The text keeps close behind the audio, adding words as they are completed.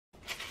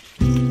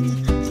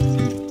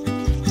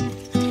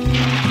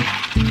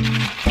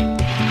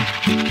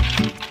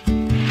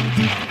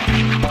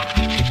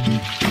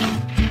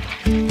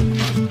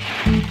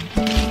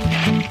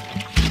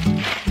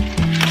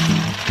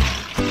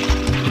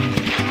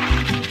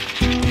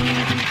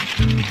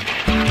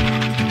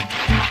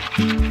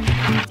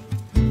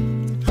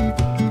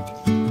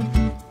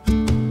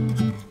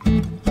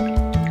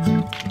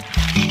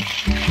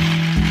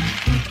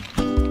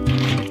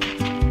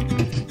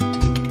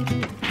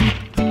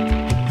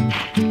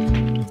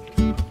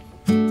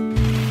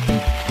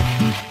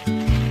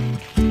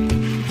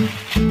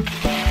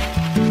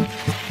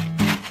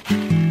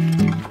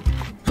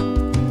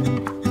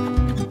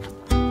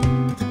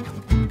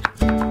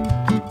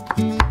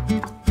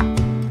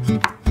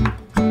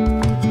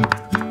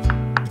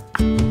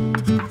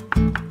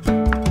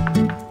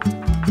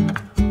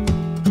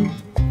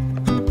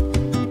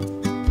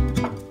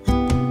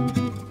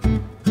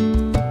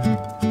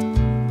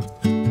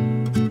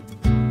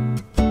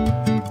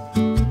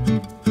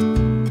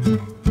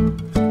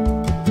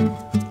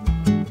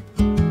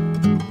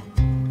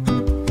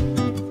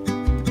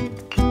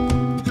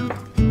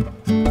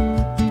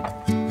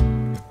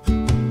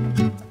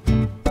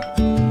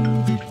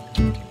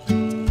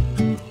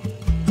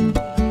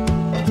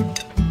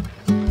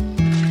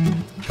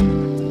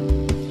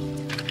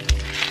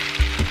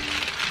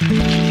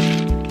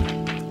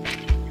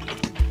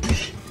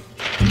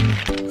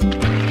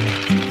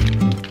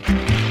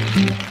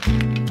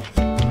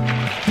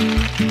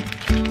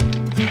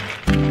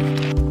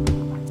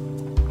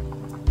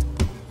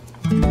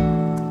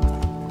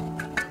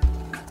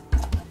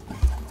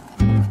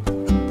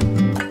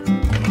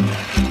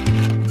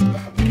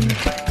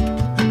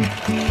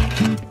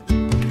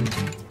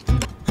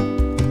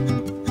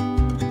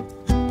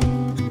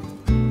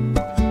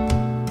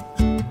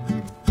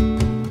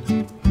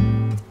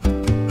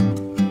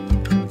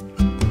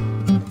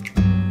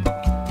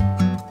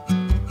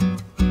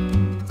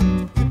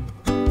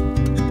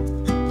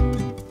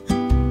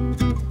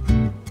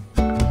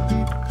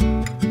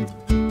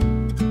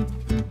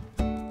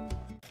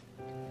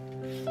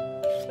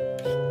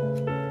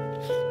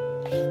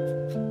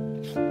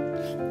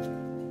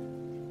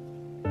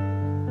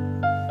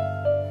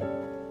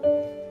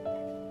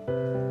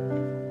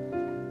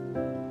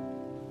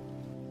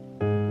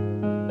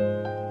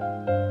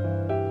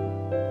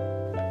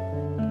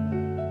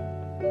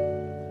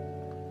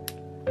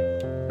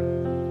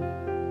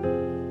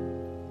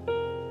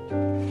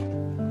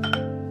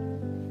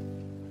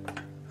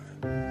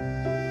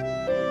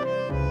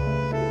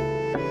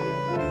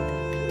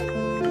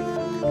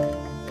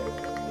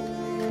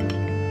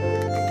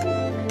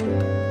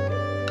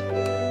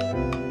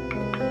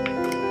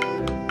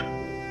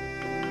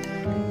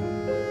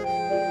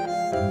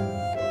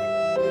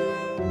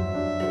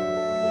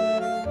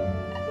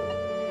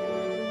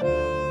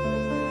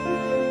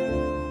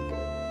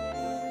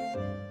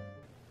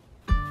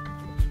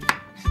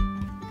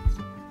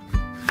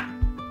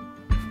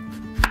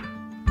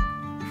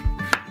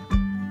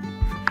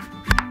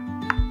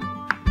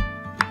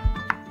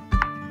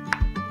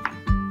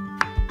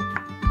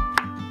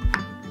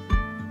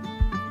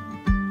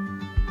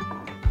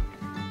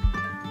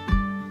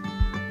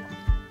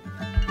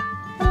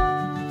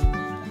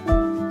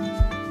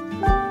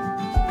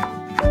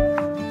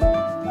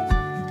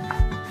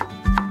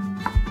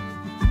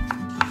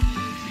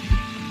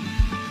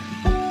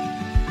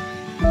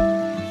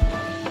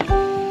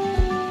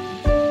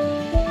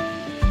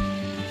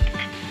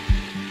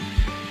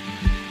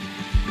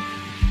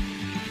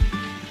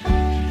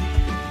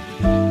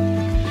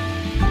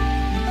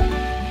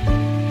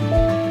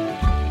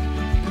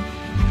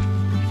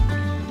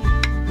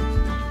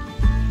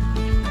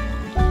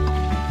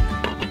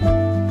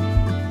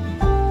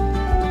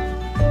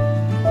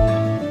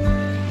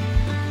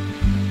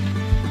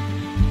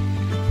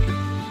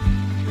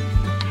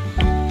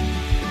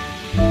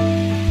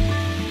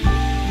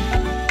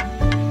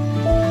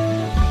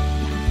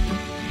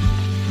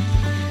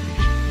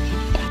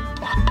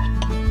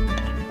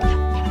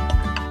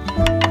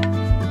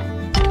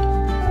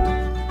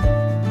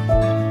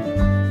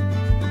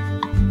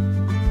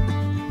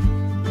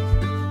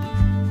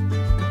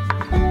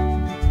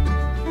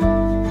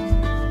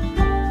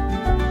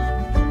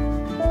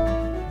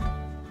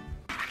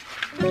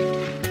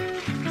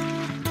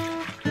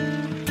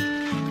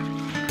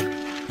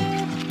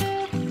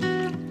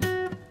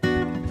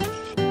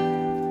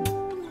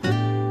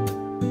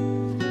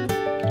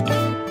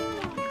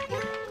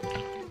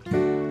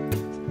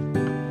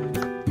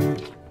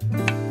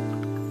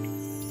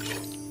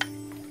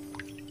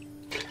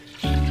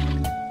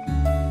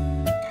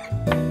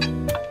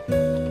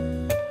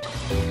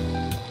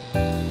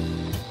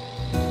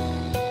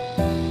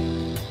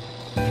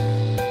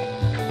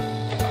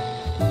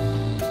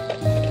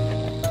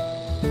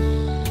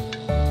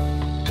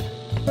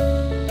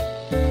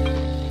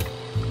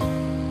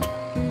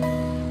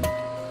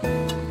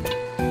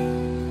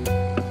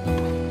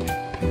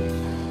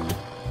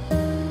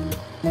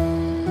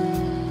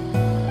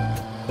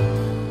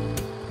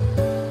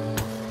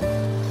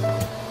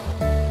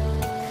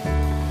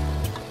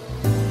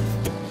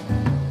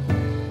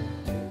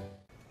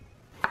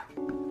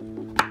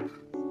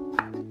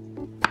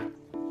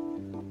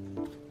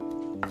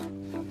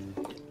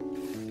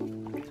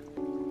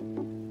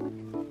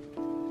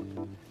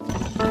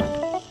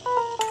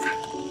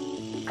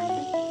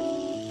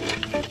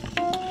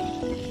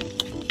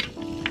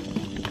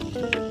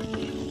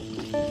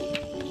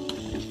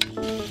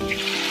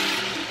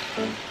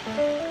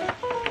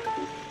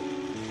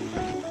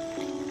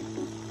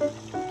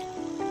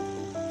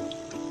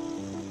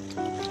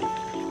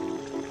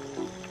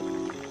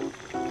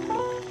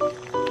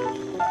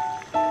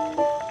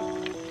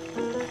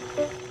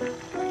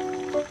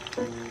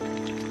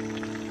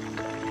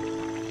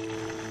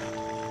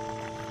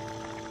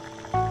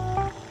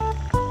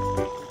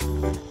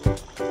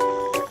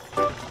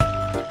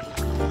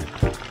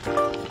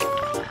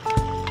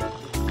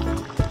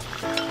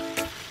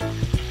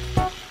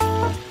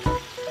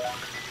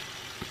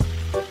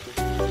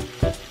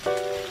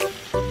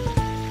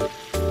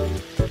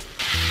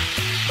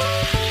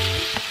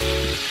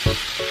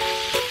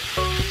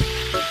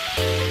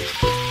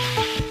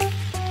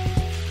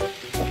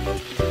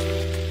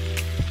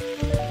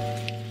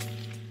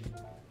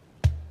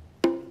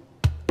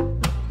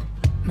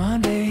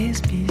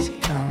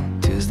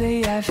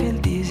Tuesday I feel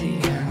dizzy,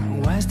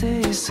 and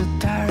Wednesday is so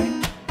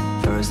tiring.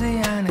 Thursday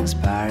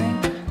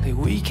uninspiring, the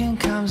weekend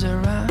comes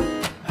around.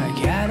 I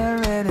got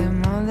already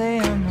Monday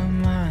on my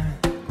mind,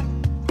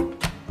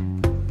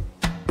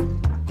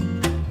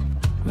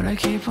 but I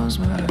keep on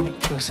smiling,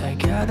 cause I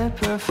got a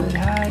perfect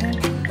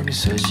hiding. I've been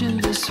searching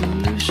the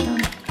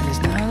solution, and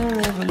it's not a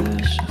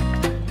revolution.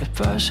 The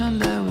passion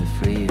that will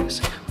free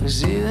us was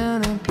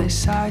hidden in plain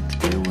sight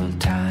the whole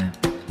time.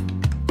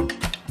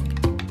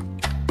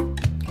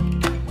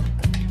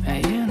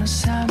 And you know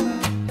summer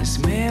is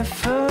made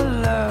for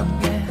love,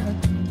 yeah.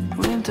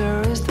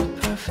 Winter is the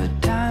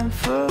perfect time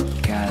for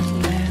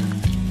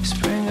Godland.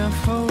 Spring and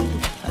fall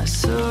are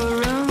so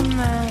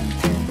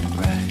romantic,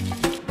 right?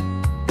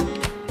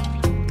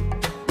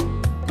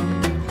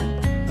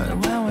 But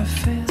when we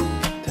feel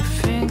the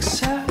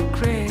things are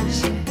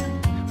crazy,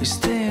 we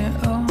stay at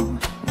home,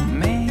 we're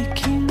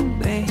making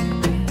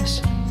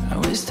babies.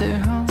 And we stay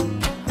home,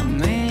 we're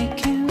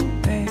making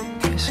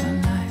babies all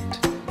night.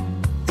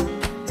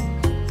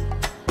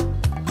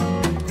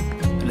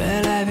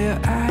 Let have your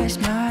eyes,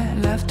 my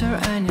laughter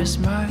and your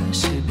smile.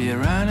 She'll be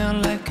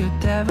running like a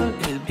devil,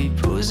 he'll be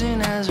posing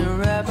as a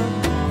rebel.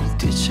 We'll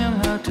teach him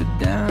how to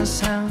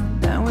dance,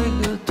 and then we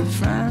go to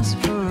France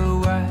for a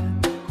while.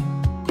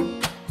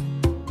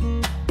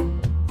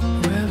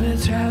 We'll be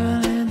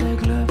traveling the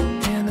globe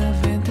in a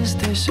vintage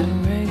station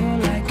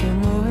wagon, like a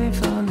movie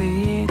from the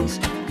 80s.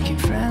 Making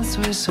friends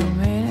with so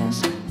many